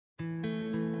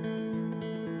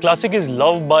Classic is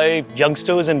loved by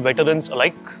youngsters and veterans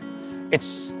alike.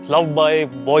 It's loved by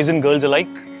boys and girls alike.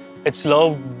 It's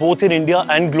loved both in India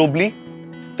and globally.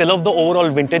 They love the overall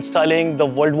vintage styling, the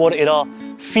World War era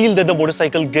feel that the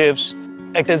motorcycle gives.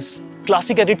 It is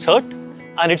classic at its heart,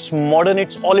 and it's modern,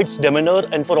 it's all its demeanor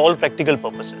and for all practical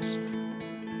purposes.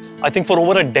 I think for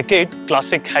over a decade,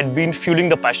 Classic had been fueling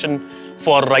the passion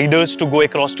for riders to go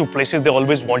across to places they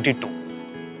always wanted to.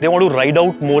 They want to ride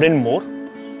out more and more.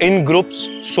 In groups,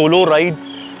 solo ride,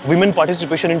 women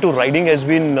participation into riding has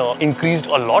been increased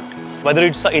a lot, whether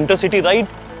it's an intercity ride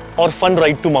or fun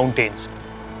ride to mountains.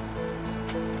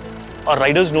 Our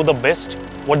riders know the best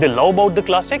what they love about the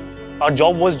Classic. Our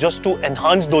job was just to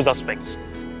enhance those aspects.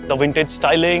 The vintage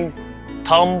styling,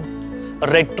 thump,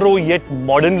 retro yet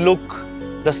modern look,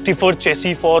 the stiffer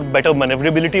chassis for better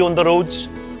maneuverability on the roads,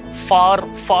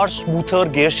 far smoother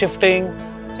gear shifting,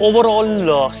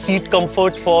 overall seat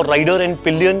comfort for rider and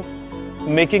pillion,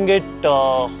 making it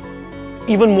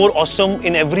even more awesome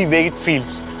in every way it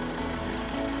feels.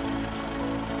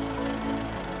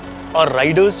 Our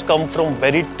riders come from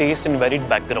varied tastes and varied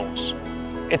backgrounds.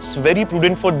 It's very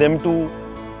prudent for them to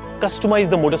customize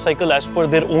the motorcycle as per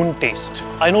their own taste.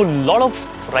 I know a lot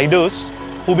of riders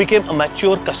who became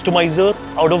amateur customizer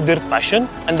out of their passion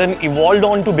and then evolved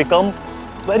on to become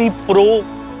very pro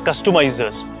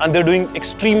customizers, and they're doing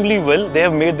extremely well. They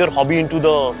have made their hobby into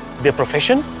their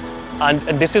profession, and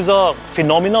this is a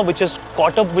phenomena which has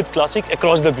caught up with Classic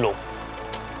across the globe.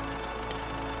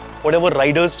 Whatever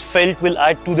riders felt will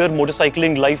add to their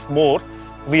motorcycling life more,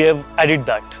 we have added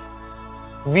that.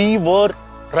 We were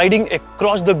riding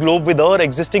across the globe with our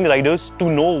existing riders to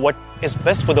know what is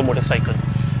best for the motorcycle.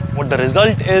 What the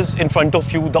result is in front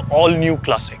of you, the all-new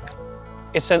Classic.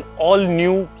 It's an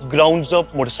all-new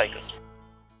grounds-up motorcycle.